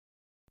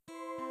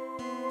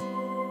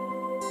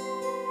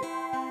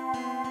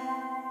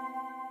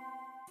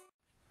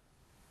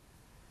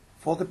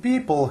For the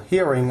people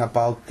hearing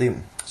about the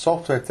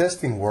software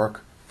testing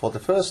work for the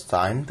first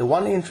time, the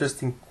one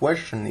interesting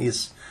question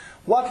is,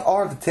 what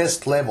are the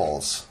test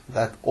levels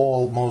that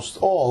almost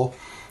all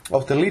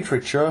of the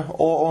literature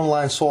or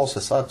online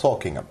sources are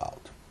talking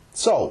about?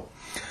 So,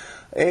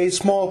 a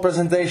small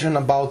presentation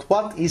about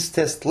what is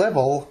test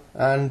level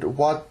and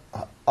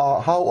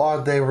how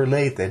are they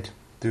related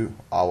to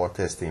our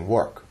testing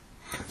work.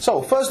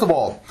 So, first of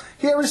all,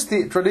 here is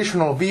the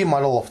traditional V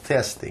model of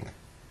testing.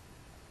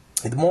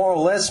 It more or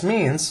less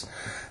means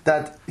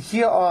that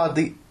here are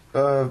the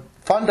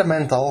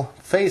fundamental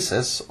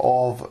phases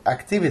of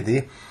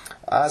activity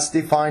as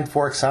defined,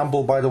 for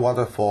example, by the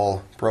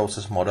waterfall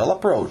process model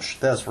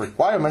approach. There's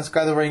requirements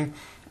gathering,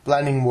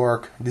 planning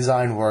work,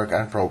 design work,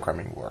 and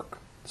programming work.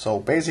 So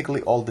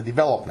basically all the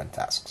development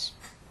tasks.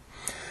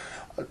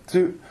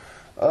 To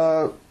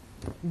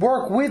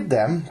work with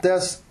them,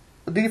 there's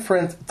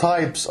different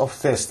types of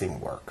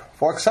testing work.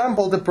 For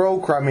example, the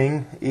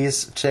programming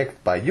is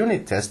checked by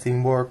unit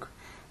testing work.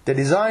 The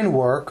design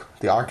work,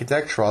 the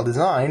architectural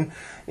design,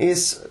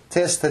 is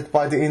tested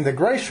by the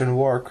integration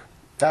work,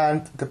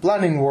 and the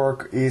planning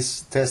work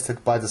is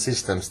tested by the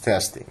systems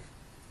testing.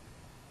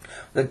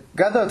 The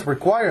gathered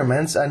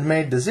requirements and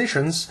made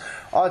decisions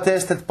are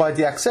tested by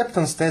the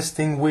acceptance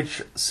testing,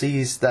 which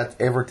sees that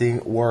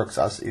everything works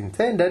as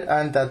intended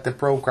and that the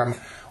program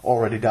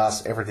already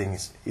does everything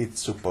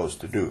it's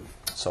supposed to do.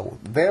 So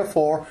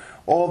therefore,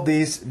 all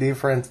these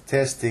different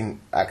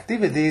testing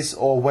activities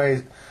or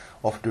ways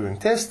of doing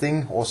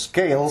testing or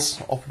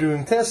scales of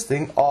doing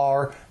testing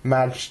are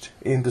matched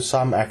into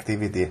some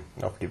activity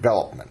of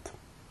development.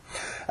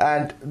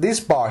 And this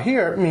bar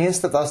here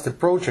means that as the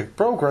project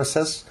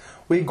progresses,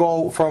 we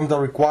go from the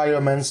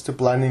requirements to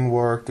planning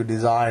work to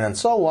design and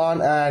so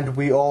on, and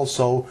we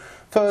also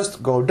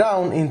first go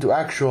down into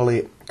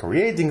actually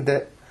creating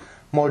the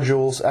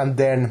modules and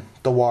then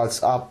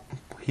towards up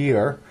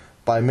here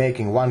by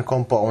making one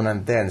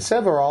component, then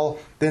several,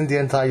 then the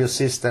entire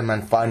system,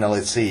 and finally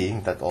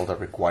seeing that all the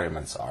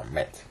requirements are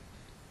met.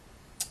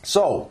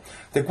 So,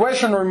 the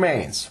question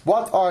remains,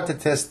 what are the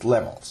test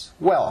levels?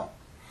 Well,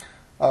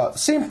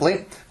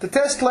 simply, the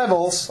test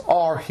levels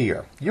are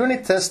here.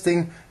 Unit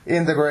testing,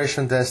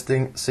 integration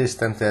testing,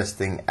 system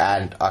testing,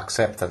 and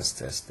acceptance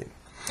testing.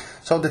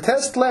 So the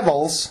test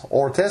levels,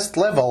 or test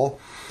level,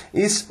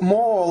 is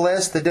more or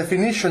less the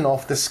definition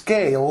of the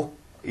scale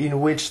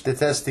in which the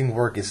testing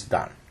work is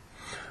done.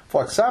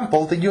 For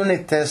example, the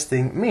unit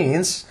testing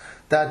means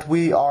that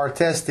we are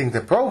testing the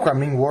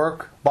programming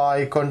work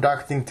by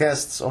conducting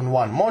tests on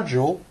one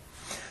module.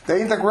 The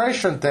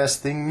integration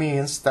testing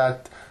means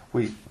that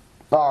we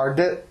are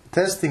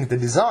testing the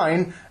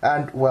design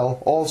and,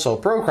 well, also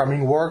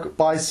programming work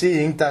by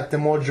seeing that the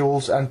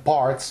modules and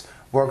parts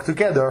work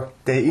together,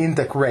 they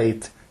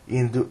integrate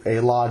into a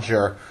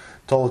larger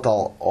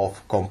total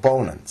of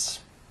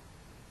components.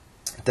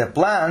 The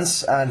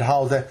plans and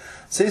how the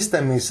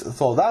system is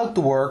thought out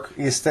to work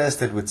is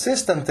tested with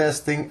system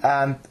testing,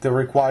 and the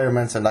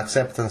requirements and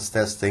acceptance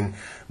testing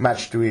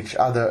match to each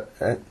other,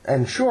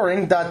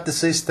 ensuring that the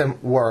system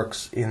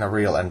works in a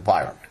real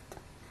environment.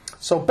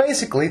 So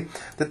basically,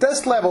 the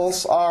test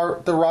levels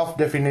are the rough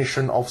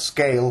definition of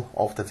scale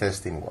of the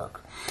testing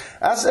work.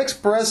 As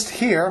expressed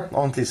here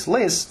on this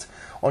list,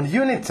 on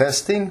unit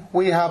testing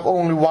we have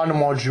only one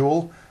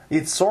module,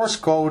 its source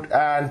code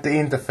and the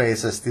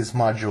interfaces this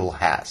module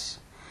has.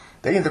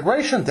 The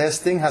integration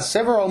testing has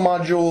several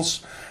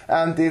modules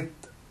and it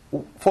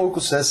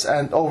focuses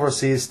and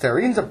oversees their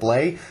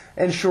interplay,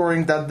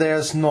 ensuring that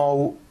there's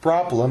no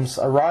problems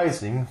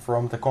arising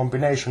from the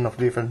combination of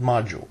different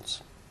modules.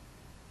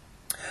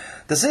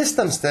 The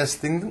systems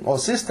testing or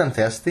system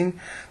testing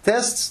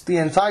tests the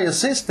entire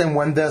system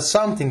when there's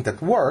something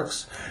that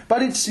works,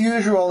 but it's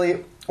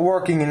usually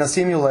working in a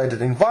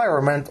simulated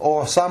environment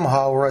or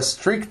somehow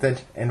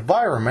restricted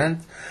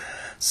environment,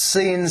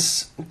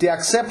 since the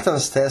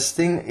acceptance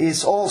testing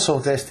is also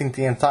testing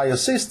the entire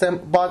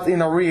system but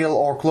in a real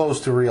or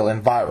close to real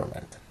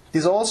environment.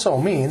 This also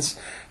means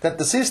that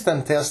the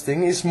system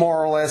testing is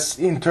more or less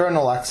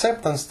internal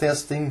acceptance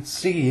testing,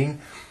 seeing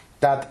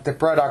that the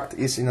product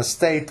is in a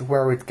state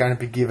where it can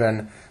be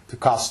given to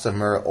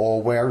customer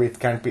or where it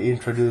can be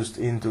introduced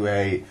into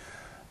a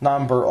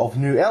number of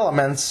new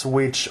elements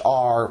which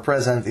are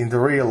present in the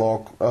real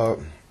or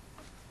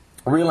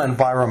real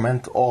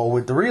environment or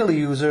with the real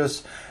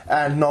users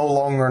and no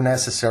longer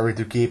necessary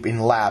to keep in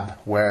lab,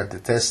 where the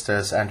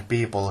testers and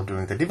people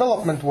doing the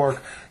development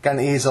work can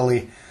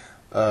easily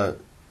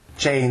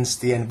change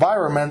the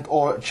environment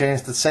or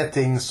change the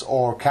settings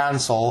or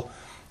cancel,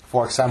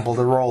 for example,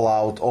 the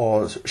rollout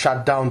or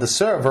shut down the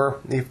server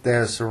if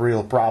there's a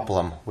real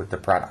problem with the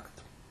product.